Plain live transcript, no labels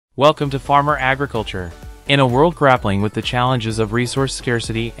Welcome to Farmer Agriculture. In a world grappling with the challenges of resource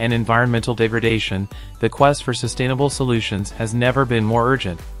scarcity and environmental degradation, the quest for sustainable solutions has never been more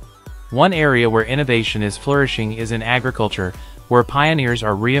urgent. One area where innovation is flourishing is in agriculture, where pioneers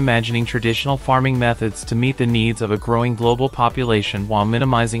are reimagining traditional farming methods to meet the needs of a growing global population while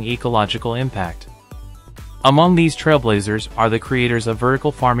minimizing ecological impact. Among these trailblazers are the creators of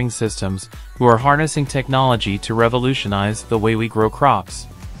vertical farming systems, who are harnessing technology to revolutionize the way we grow crops.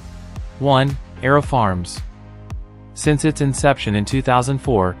 1. AeroFarms. Since its inception in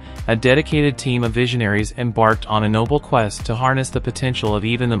 2004, a dedicated team of visionaries embarked on a noble quest to harness the potential of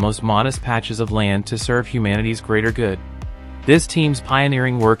even the most modest patches of land to serve humanity's greater good. This team's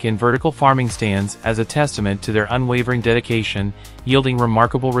pioneering work in vertical farming stands as a testament to their unwavering dedication, yielding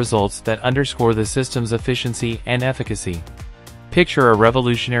remarkable results that underscore the system's efficiency and efficacy. Picture a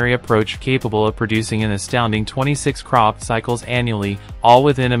revolutionary approach capable of producing an astounding 26 crop cycles annually, all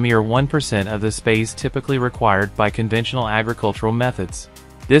within a mere 1% of the space typically required by conventional agricultural methods.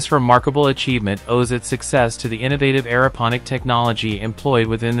 This remarkable achievement owes its success to the innovative aeroponic technology employed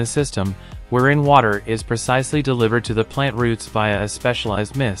within the system, wherein water is precisely delivered to the plant roots via a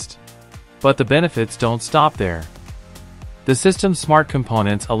specialized mist. But the benefits don't stop there. The system's smart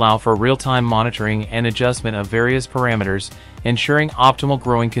components allow for real-time monitoring and adjustment of various parameters, ensuring optimal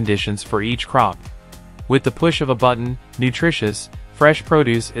growing conditions for each crop. With the push of a button, nutritious, fresh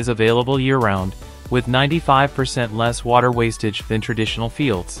produce is available year-round, with 95% less water wastage than traditional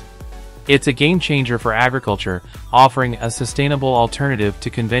fields. It's a game-changer for agriculture, offering a sustainable alternative to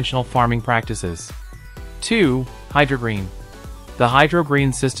conventional farming practices. 2. HydroGreen. The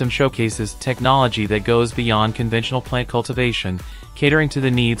HydroGreen system showcases technology that goes beyond conventional plant cultivation, catering to the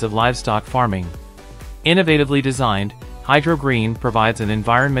needs of livestock farming. Innovatively designed, HydroGreen provides an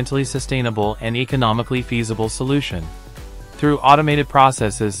environmentally sustainable and economically feasible solution. Through automated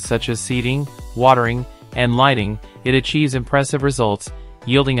processes such as seeding, watering, and lighting, it achieves impressive results,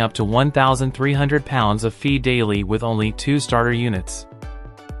 yielding up to 1,300 pounds of feed daily with only 2 starter units.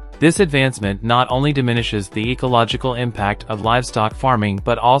 This advancement not only diminishes the ecological impact of livestock farming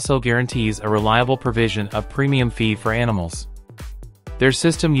but also guarantees a reliable provision of premium feed for animals. Their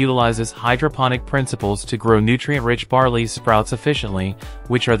system utilizes hydroponic principles to grow nutrient-rich barley sprouts efficiently,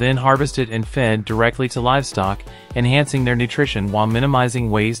 which are then harvested and fed directly to livestock, enhancing their nutrition while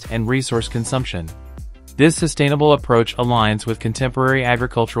minimizing waste and resource consumption. This sustainable approach aligns with contemporary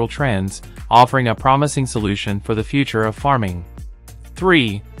agricultural trends, offering a promising solution for the future of farming.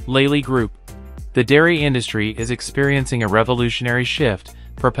 3. Lely Group. The dairy industry is experiencing a revolutionary shift,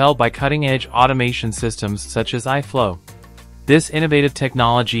 propelled by cutting-edge automation systems such as iFlow. This innovative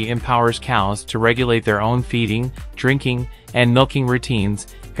technology empowers cows to regulate their own feeding, drinking, and milking routines,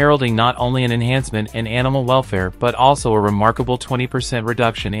 heralding not only an enhancement in animal welfare but also a remarkable 20%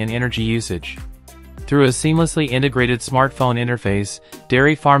 reduction in energy usage. Through a seamlessly integrated smartphone interface,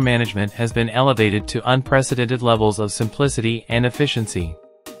 dairy farm management has been elevated to unprecedented levels of simplicity and efficiency.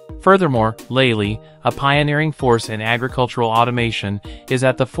 Furthermore, Lely, a pioneering force in agricultural automation, is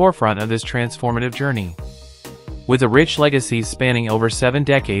at the forefront of this transformative journey. With a rich legacy spanning over 7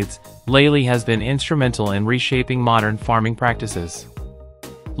 decades, Lely has been instrumental in reshaping modern farming practices.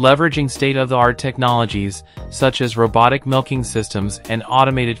 Leveraging state-of-the-art technologies, such as robotic milking systems and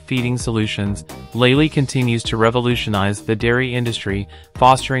automated feeding solutions, Lely continues to revolutionize the dairy industry,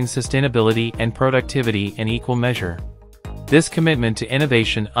 fostering sustainability and productivity in equal measure. This commitment to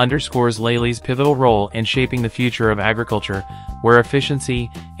innovation underscores Lely's pivotal role in shaping the future of agriculture, where efficiency,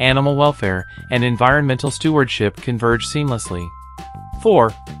 animal welfare, and environmental stewardship converge seamlessly.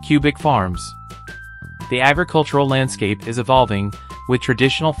 4. Cubic Farms. The agricultural landscape is evolving, with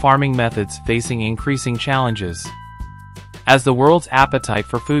traditional farming methods facing increasing challenges. As the world's appetite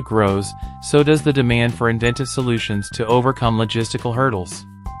for food grows, so does the demand for inventive solutions to overcome logistical hurdles.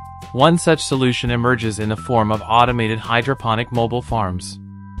 One such solution emerges in the form of automated hydroponic mobile farms.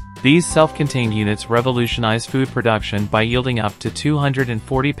 These self-contained units revolutionize food production by yielding up to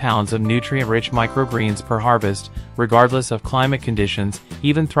 240 pounds of nutrient-rich microgreens per harvest, regardless of climate conditions,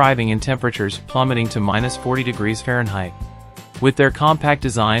 even thriving in temperatures plummeting to -40 degrees Fahrenheit. With their compact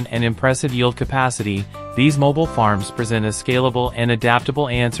design and impressive yield capacity, these mobile farms present a scalable and adaptable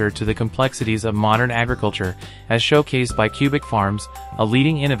answer to the complexities of modern agriculture, as showcased by Cubic Farms, a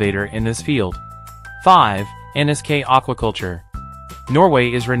leading innovator in this field. 5. NSK Aquaculture.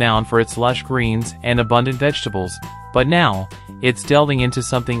 Norway is renowned for its lush greens and abundant vegetables, but now, it's delving into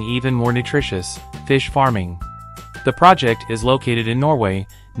something even more nutritious: fish farming. The project is located in Norway,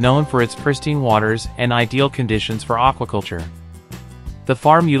 known for its pristine waters and ideal conditions for aquaculture. The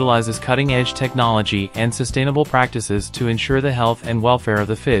farm utilizes cutting-edge technology and sustainable practices to ensure the health and welfare of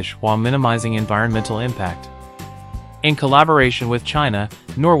the fish while minimizing environmental impact. In collaboration with China,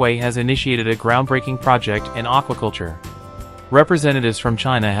 Norway has initiated a groundbreaking project in aquaculture. Representatives from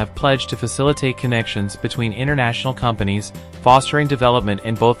China have pledged to facilitate connections between international companies, fostering development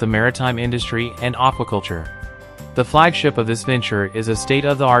in both the maritime industry and aquaculture. The flagship of this venture is a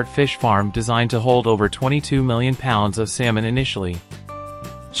state-of-the-art fish farm designed to hold over 22 million pounds of salmon initially.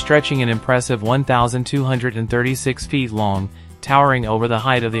 Stretching an impressive 1,236 feet long, towering over the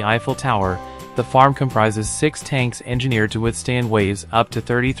height of the Eiffel Tower, the farm comprises 6 tanks engineered to withstand waves up to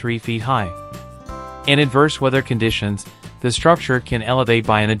 33 feet high. In adverse weather conditions, the structure can elevate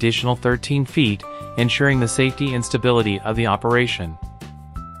by an additional 13 feet, ensuring the safety and stability of the operation.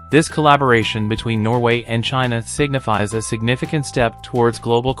 This collaboration between Norway and China signifies a significant step towards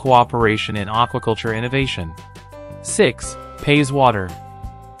global cooperation in aquaculture innovation. 6. Pays water.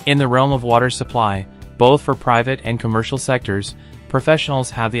 In the realm of water supply, both for private and commercial sectors,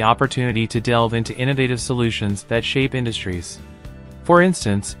 professionals have the opportunity to delve into innovative solutions that shape industries. For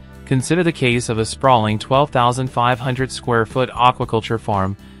instance, consider the case of a sprawling 12,500 square foot aquaculture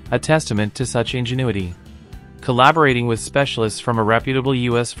farm, a testament to such ingenuity. Collaborating with specialists from a reputable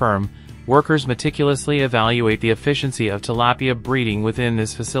U.S. firm, workers meticulously evaluate the efficiency of tilapia breeding within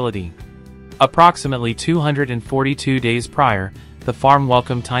this facility. Approximately 242 days prior, the farm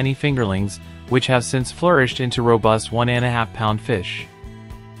welcomed tiny fingerlings, which have since flourished into robust 1.5-pound fish.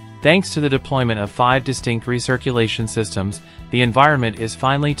 Thanks to the deployment of 5 distinct recirculation systems, the environment is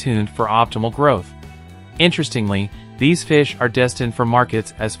finely tuned for optimal growth. Interestingly, these fish are destined for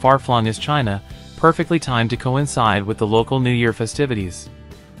markets as far-flung as China, perfectly timed to coincide with the local New Year festivities.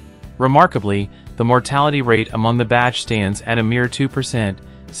 Remarkably, the mortality rate among the batch stands at a mere 2%,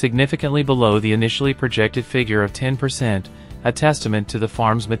 significantly below the initially projected figure of 10%, a testament to the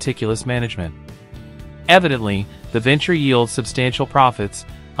farm's meticulous management. Evidently, the venture yields substantial profits,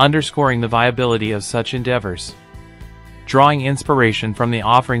 underscoring the viability of such endeavors. Drawing inspiration from the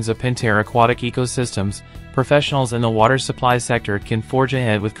offerings of Pentair Aquatic Ecosystems, professionals in the water supply sector can forge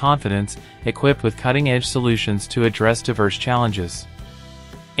ahead with confidence, equipped with cutting-edge solutions to address diverse challenges.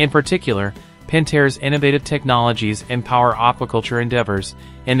 In particular, Pentair's innovative technologies empower aquaculture endeavors,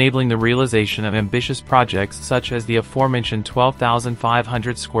 enabling the realization of ambitious projects such as the aforementioned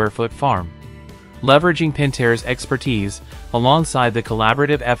 12,500 square foot farm. Leveraging Pentair's expertise, alongside the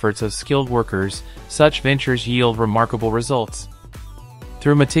collaborative efforts of skilled workers, such ventures yield remarkable results.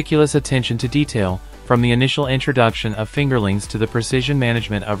 Through meticulous attention to detail, from the initial introduction of fingerlings to the precision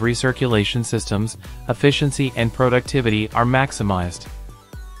management of recirculation systems, efficiency and productivity are maximized.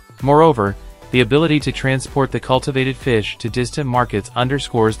 Moreover, the ability to transport the cultivated fish to distant markets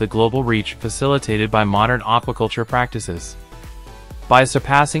underscores the global reach facilitated by modern aquaculture practices. By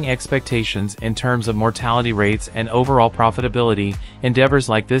surpassing expectations in terms of mortality rates and overall profitability, endeavors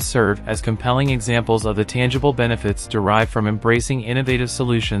like this serve as compelling examples of the tangible benefits derived from embracing innovative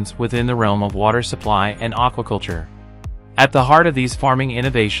solutions within the realm of water supply and aquaculture. At the heart of these farming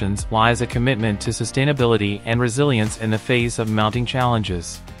innovations lies a commitment to sustainability and resilience in the face of mounting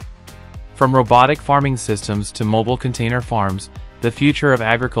challenges. From robotic farming systems to mobile container farms, the future of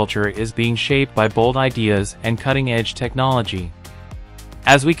agriculture is being shaped by bold ideas and cutting-edge technology.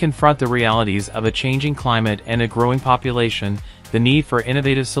 As we confront the realities of a changing climate and a growing population, the need for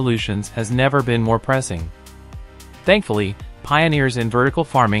innovative solutions has never been more pressing. Thankfully, pioneers in vertical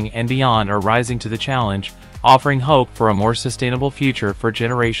farming and beyond are rising to the challenge, offering hope for a more sustainable future for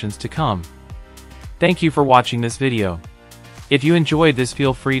generations to come. Thank you for watching this video. If you enjoyed this,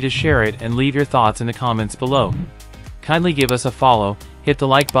 feel free to share it and leave your thoughts in the comments below. Kindly give us a follow, hit the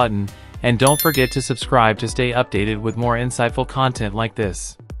like button, and don't forget to subscribe to stay updated with more insightful content like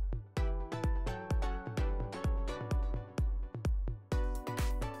this.